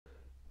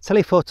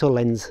Telephoto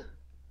lens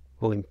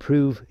will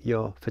improve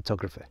your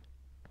photography.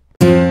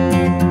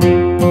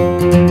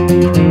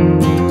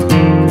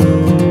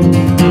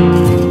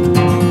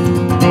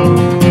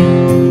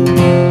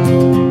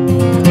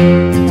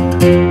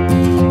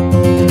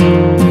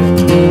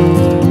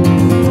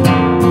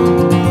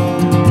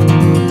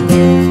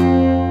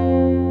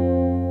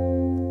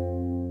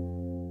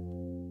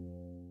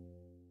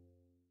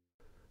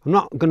 I'm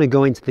not going to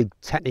go into the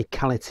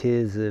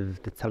technicalities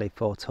of the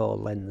telephoto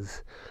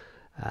lens,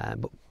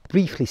 but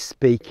briefly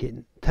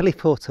speaking,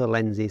 telephoto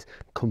lenses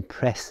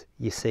compress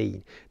your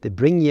scene. They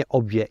bring your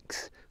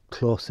objects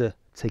closer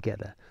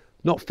together.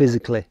 Not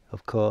physically,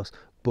 of course,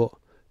 but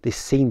they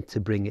seem to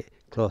bring it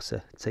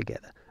closer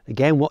together.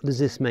 Again, what does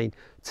this mean?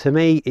 To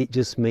me, it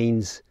just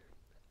means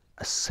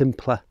a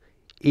simpler,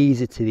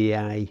 easy to the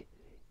eye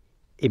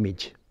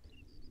image.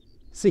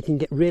 So you can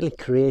get really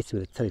creative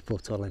with a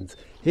telephoto lens.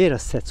 Here I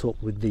set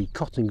up with the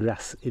cotton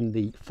grass in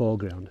the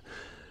foreground,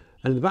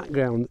 and in the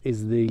background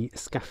is the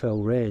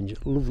Scafell range,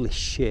 lovely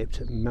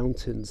shaped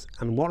mountains.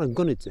 And what I'm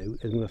going to do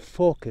is I'm going to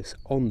focus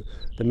on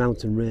the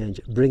mountain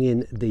range,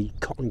 bringing the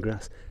cotton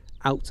grass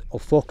out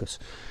of focus.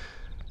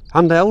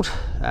 Handheld,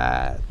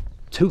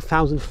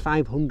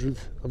 2,500th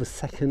of a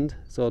second,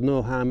 so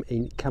no harm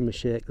in camera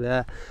shake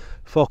there.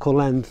 Focal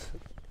length,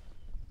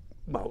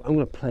 well, I'm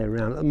going to play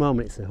around. At the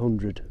moment it's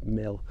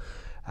 100mm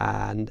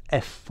and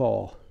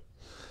f4.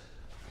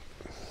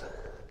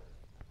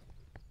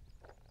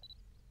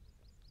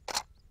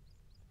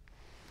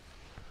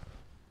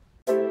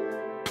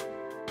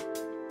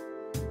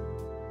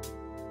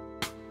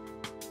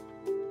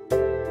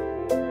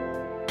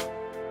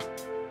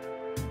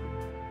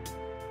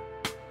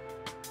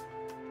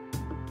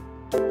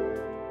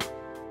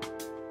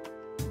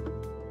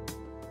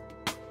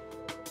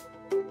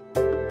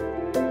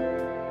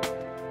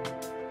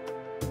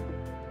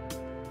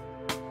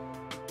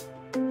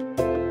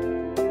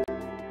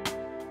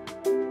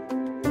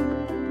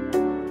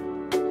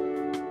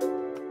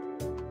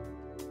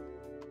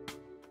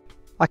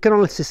 I can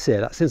honestly say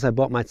that since I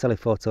bought my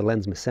telephoto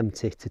lens, my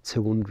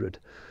 70-200,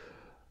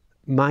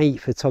 my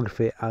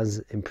photography has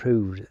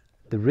improved.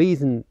 The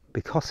reason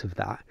because of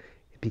that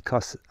is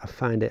because I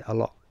find it a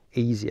lot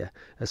easier,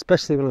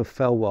 especially when I'm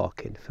fell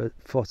walking, for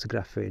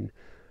photographing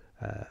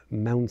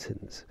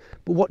mountains.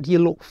 But what do you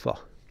look for?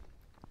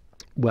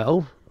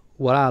 Well,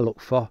 what I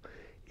look for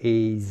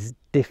is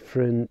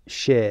different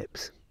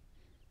shapes,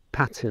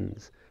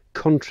 patterns,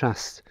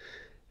 contrast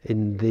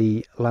in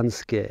the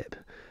landscape,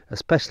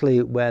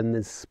 especially when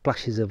there's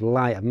splashes of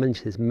light. I've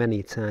mentioned this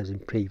many times in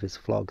previous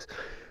vlogs.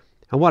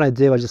 And what I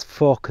do, I just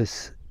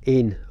focus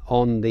in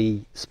on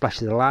the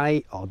splashes of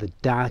light or the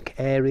dark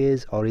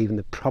areas or even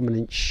the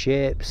prominent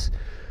shapes,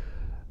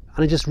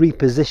 and I just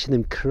reposition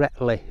them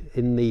correctly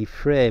in the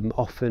frame,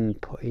 often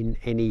putting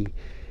any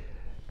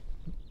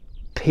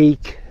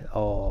peak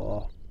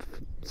or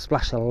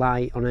splash of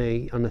light on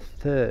a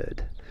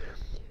third.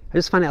 I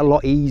just find it a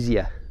lot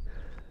easier.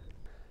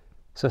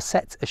 So I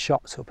set a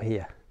shot up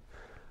here,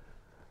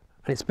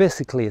 and it's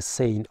basically a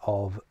scene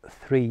of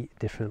 3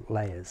 different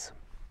layers: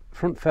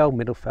 front fell,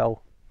 middle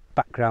fell,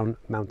 background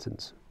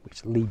mountains,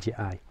 which lead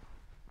your eye.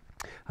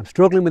 I'm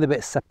struggling with a bit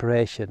of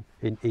separation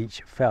in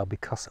each fell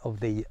because of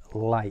the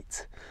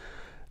light.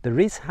 There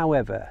is,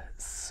 however,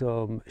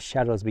 some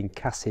shadows being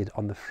casted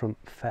on the front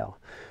fell,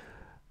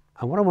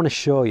 and what I want to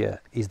show you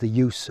is the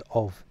use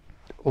of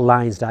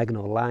lines,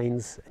 diagonal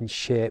lines and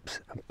shapes,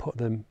 and put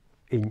them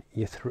in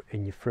your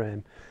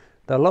frame.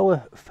 The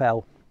lower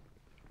fell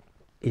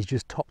is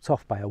just topped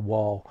off by a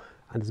wall,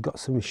 and it's got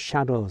some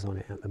shadows on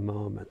it at the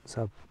moment,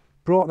 so I've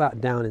brought that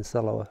down into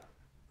the lower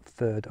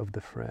third of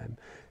the frame.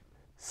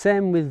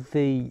 Same with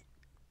the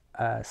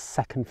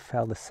second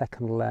fell, the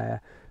second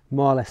layer,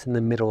 more or less in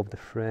the middle of the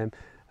frame,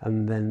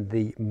 and then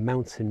the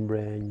mountain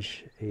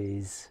range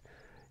is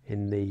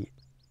in the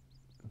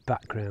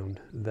background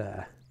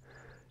there,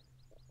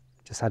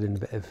 just adding a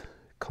bit of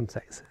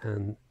context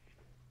and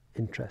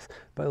interest.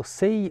 But you'll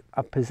see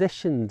I've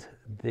positioned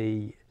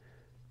the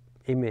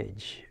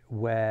image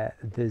where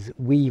there's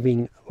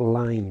weaving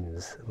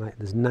lines, like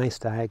there's nice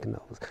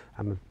diagonals.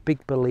 I'm a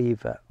big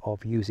believer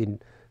of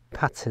using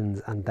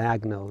patterns and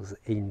diagonals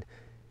in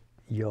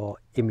your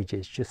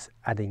images, just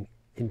adding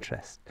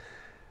interest.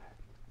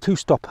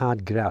 2-stop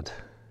hard grad.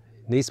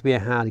 It needs to be a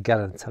hard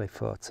grad on a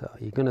telephoto.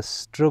 You're going to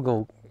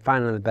struggle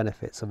finding the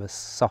benefits of a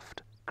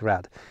soft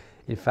grad.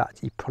 In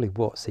fact, you probably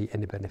won't see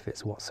any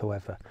benefits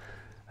whatsoever.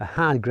 A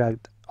hard grad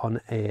on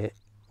a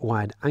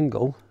wide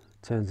angle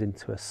turns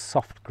into a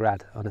soft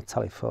grad on a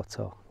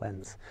telephoto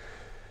lens.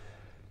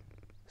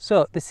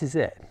 So this is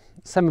it.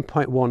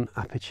 7.1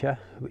 aperture,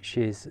 which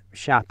is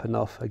sharp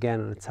enough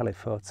again on a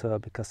telephoto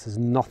because there's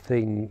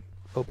nothing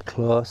up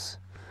close,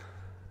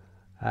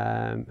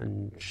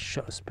 and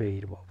shutter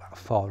speed, what, about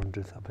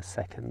 400th of a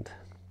second.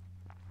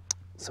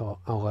 So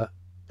I'll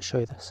show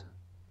you this.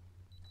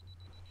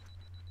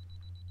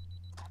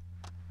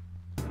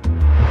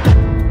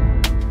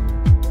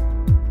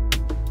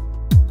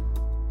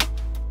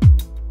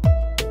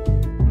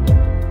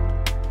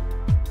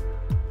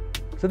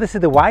 So this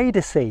is the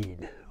wider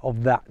scene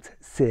of that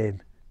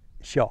same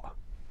shot.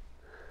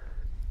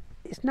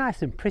 It's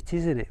nice and pretty,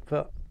 isn't it?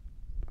 But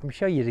I'm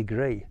sure you'd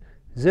agree.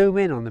 Zoom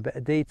in on the bit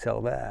of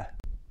detail there,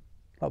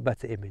 a lot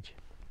better image.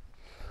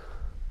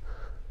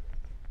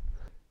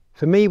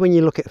 For me, when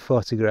you look at a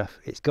photograph,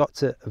 it's got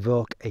to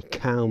evoke a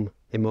calm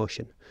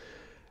emotion.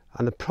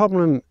 And the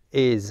problem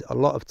is, a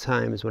lot of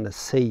times when I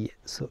see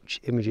such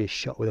images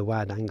shot with a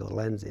wide angle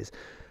lenses,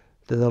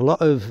 there's a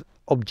lot of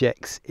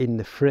objects in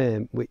the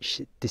frame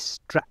which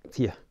distract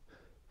you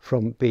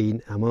from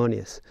being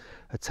harmonious.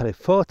 A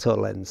telephoto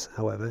lens,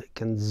 however,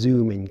 can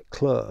zoom in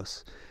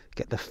close,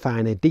 get the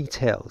finer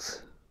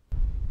details.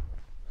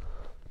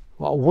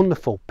 What a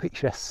wonderful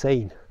picturesque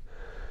scene.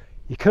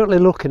 You're currently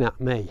looking at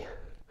me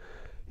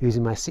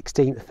using my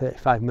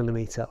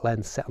 16-35mm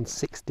lens set on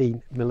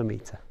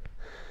 16mm.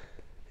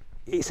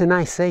 It's a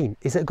nice scene.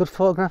 Is it a good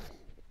photograph?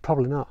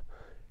 Probably not.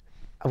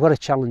 I've got a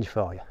challenge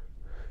for you.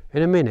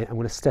 In a minute I'm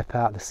going to step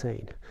out of the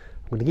scene.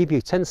 I'm going to give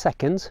you 10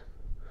 seconds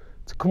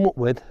to come up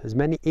with as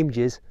many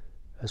images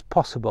as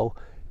possible,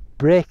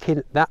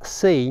 breaking that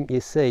scene you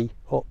see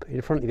up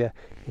in front of you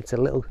into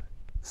little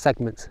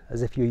segments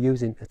as if you're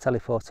using a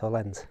telephoto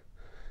lens.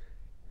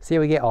 See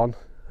how we get on,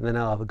 and then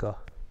I'll have a go.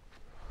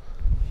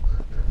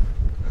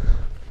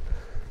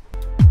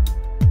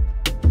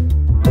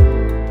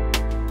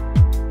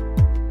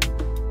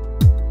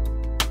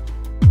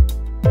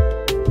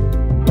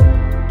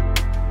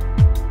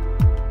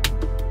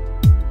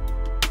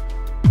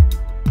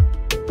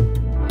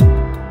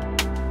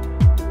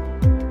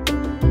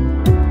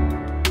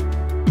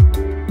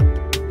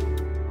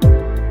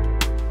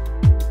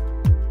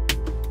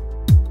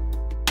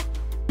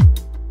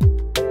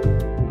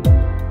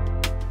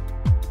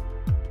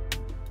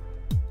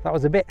 That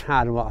was a bit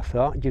harder than what I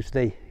thought due to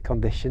the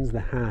conditions, the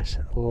harsh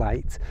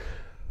light.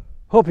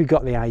 Hope you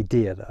got the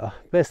idea though.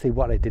 Basically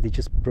what I did is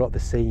just brought the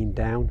scene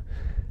down,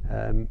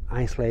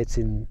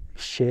 isolating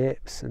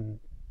shapes and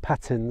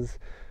patterns.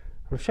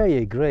 I'm sure you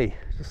agree,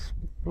 it just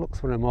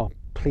looks like a more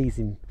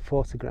pleasing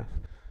photograph.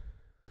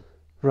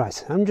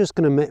 Right, I'm just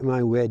going to make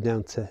my way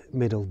down to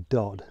middle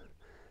dot.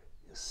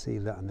 You'll see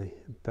that in the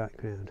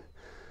background.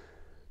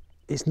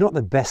 It's not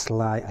the best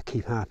light, I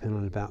keep harping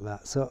on about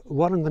that. So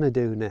what I'm going to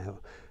do now,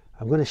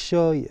 I'm going to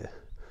show you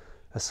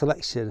a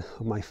selection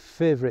of my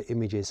favourite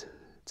images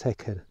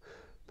taken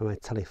by my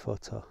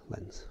telephoto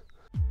lens.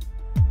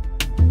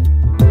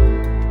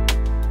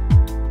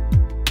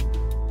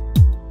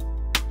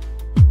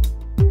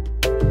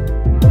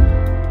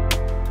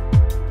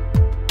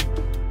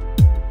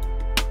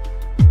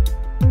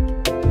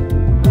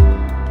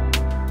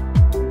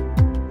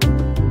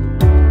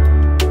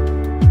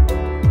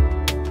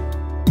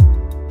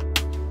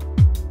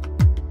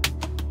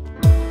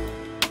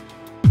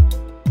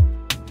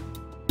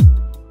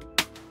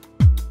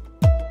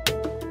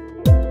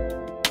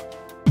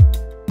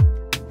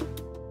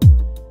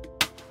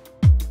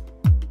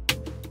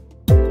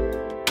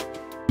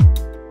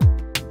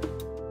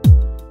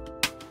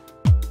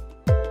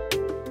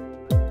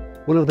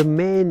 One of the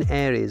main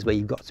areas where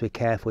you've got to be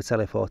careful with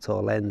telephoto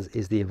lens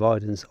is the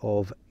avoidance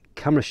of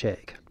camera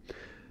shake.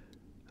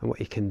 And what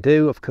you can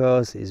do, of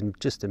course, is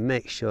just to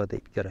make sure that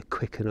you've got a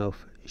quick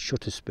enough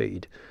shutter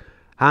speed.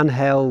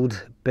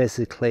 Handheld,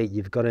 basically,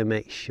 you've got to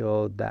make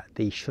sure that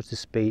the shutter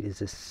speed is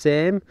the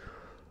same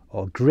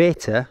or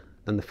greater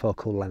than the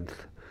focal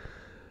length.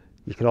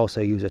 You can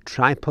also use a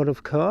tripod,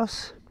 of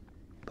course,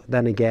 but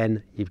then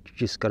again, you've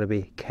just got to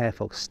be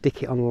careful.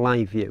 Stick it on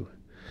live view.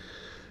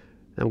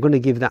 I'm going to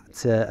give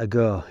that a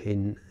go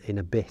in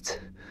a bit.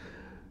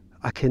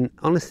 I can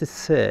honestly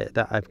say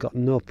that I've got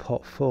no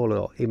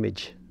portfolio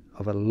image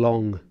of a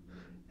long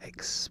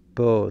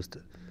exposed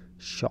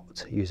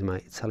shot using my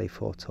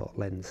telephoto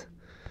lens.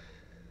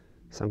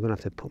 So I'm going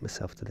to have to put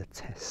myself to the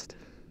test.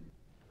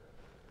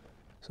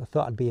 So I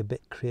thought I'd be a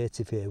bit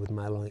creative here with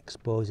my long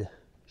exposure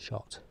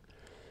shot.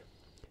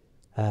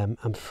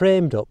 I'm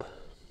framed up.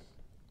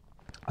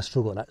 I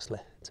struggled actually,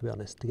 to be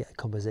honest, to get a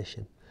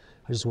composition.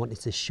 I just wanted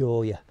to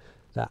show you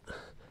that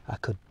I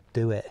could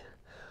do it,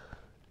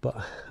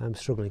 but I'm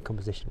struggling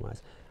composition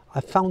wise. I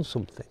found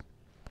something,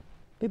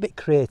 be a bit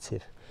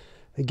creative.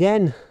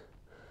 Again,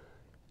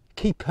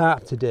 key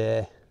part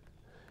today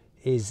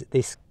is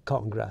this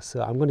cotton grass,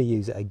 so I'm going to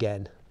use it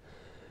again.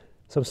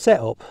 So I'm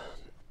set up,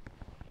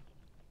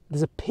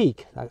 there's a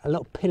peak, like a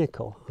little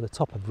pinnacle on the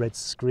top of red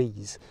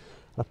screes.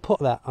 I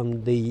put that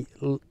on the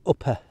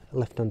upper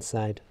left hand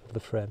side of the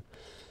frame.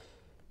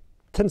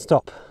 10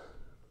 stop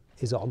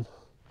is on,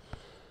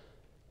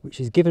 which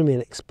is giving me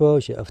an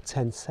exposure of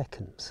 10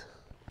 seconds.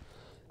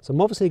 So I'm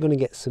obviously going to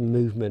get some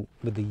movement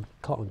with the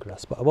cotton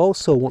grass, but I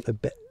also want a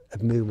bit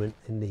of movement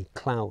in the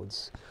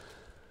clouds.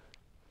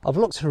 I've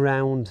looked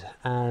around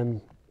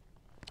and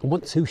I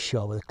wasn't too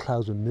sure where the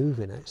clouds were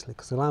moving actually,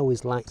 because I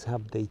always like to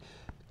have the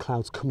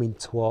clouds coming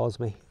towards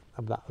me,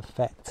 have that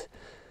effect.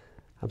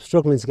 I'm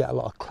struggling to get a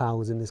lot of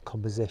clouds in this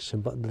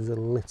composition, but there's a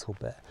little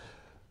bit.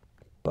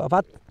 But I've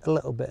had a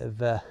little bit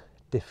of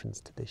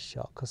difference to this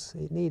shot because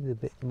it needed a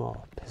bit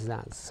more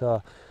pizzazz,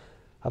 so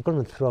I've gone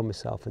and thrown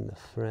myself in the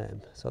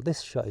frame. So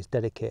this shot is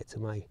dedicated to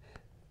my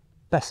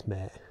best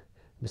mate,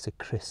 Mr.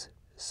 Chris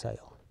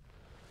Sale.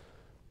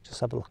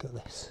 Just have a look at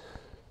this.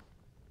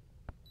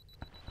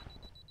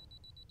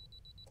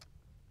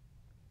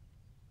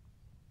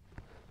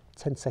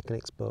 "10-second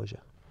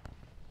exposure."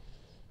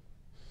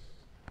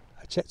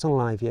 I checked on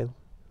live view,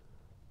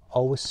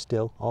 always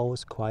still,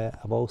 always quiet.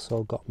 I've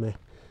also got my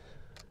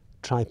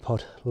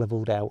tripod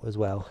levelled out as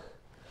well.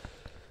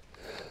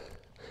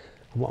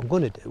 And what I'm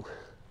going to do,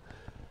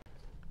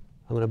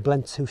 I'm going to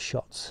blend two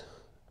shots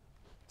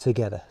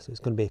together, so it's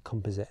going to be a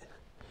composite.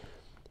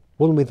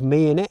 One with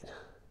me in it,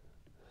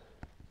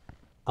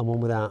 and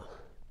one without,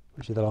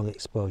 which is the long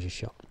exposure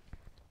shot.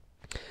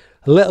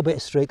 A little bit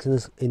of streaks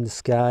in the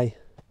sky.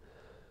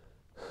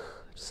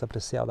 Just have to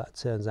see how that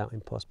turns out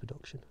in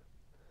post-production.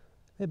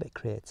 Be a bit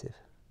creative.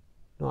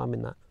 No harm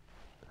in that.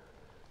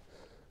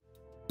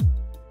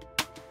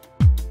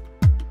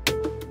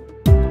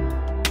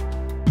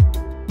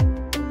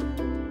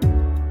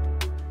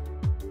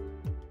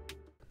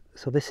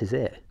 So this is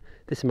it.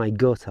 This is my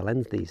go-to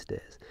lens these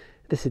days.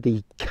 This is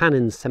the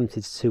Canon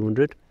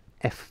 70-200mm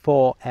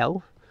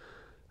f4L.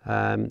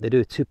 They do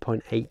a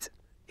 2.8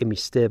 image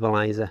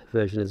stabilizer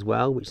version as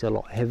well, which is a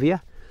lot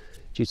heavier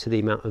due to the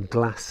amount of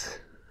glass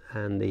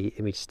and the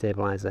image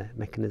stabilizer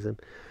mechanism.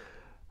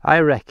 I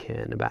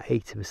reckon about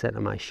 80%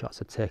 of my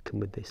shots are taken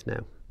with this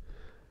now,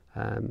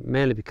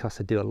 mainly because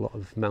I do a lot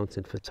of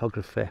mountain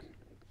photography.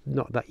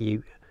 Not that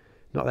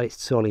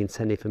it's solely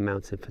intended for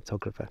mountain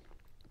photography.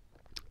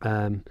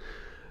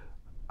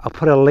 I'll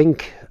put a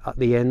link at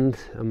the end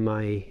on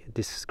my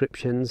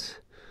descriptions,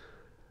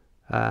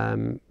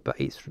 but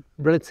it's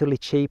relatively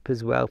cheap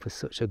as well for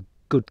such a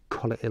good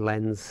quality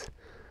lens.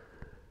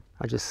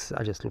 I just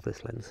love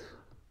this lens.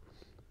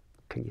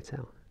 Can you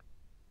tell?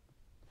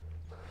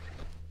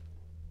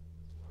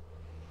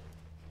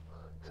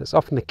 So it's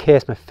often the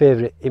case my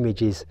favourite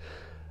image is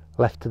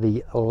left to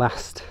the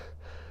last.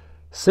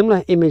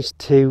 Similar image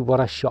to what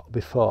I shot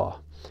before,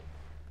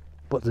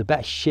 but there's a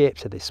better shape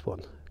to this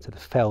one, to the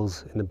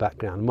fells in the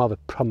background, more of a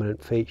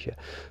prominent feature.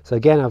 So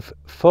again, I've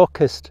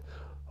focused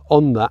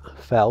on that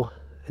fell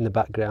in the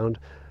background,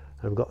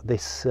 and I've got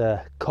this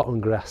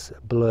cotton grass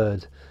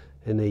blurred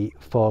in the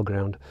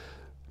foreground.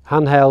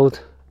 Handheld,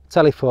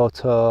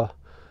 telephoto,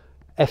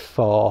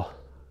 f4,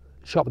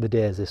 shot of the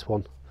day is this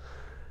one.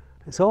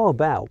 It's all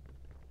about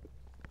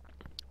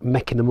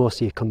making the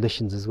most of your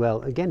conditions as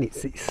well. Again,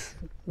 it's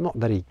not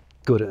very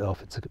good at all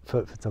for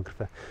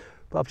photographer,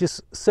 but I've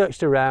just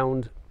searched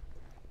around,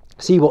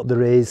 see what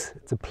there is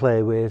to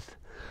play with,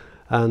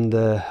 and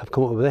I've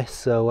come up with this.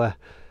 So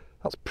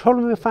that's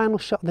probably my final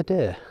shot of the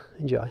day.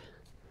 Enjoy.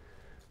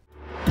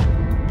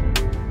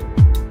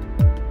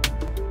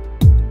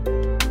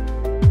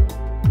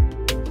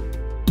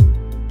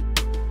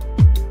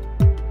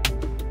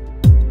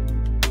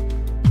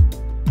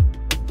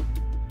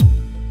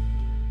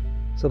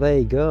 So there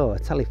you go, a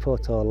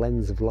telephoto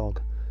lens vlog.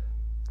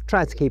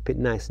 Try to keep it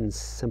nice and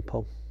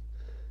simple,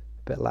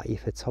 a bit like your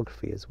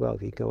photography as well.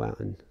 If you go out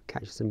and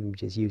catch some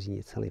images using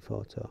your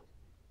telephoto,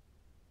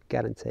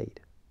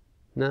 guaranteed.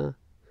 No,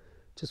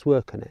 just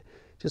work on it.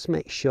 Just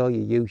make sure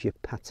you use your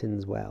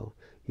patterns well,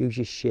 use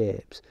your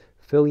shapes,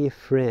 fill your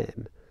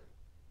frame,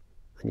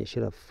 and you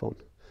should have fun.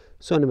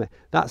 So anyway,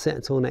 that's it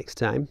until next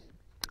time.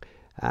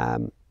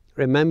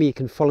 Remember, you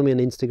can follow me on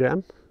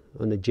Instagram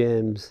under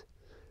James_Burns.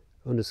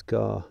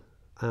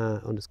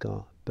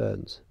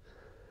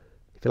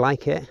 If you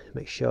like it,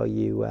 make sure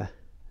you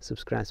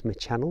subscribe to my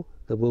channel.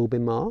 There will be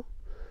more.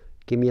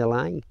 Give me a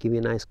like, give me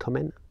a nice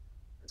comment.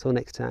 Until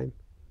next time,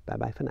 bye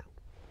bye for now.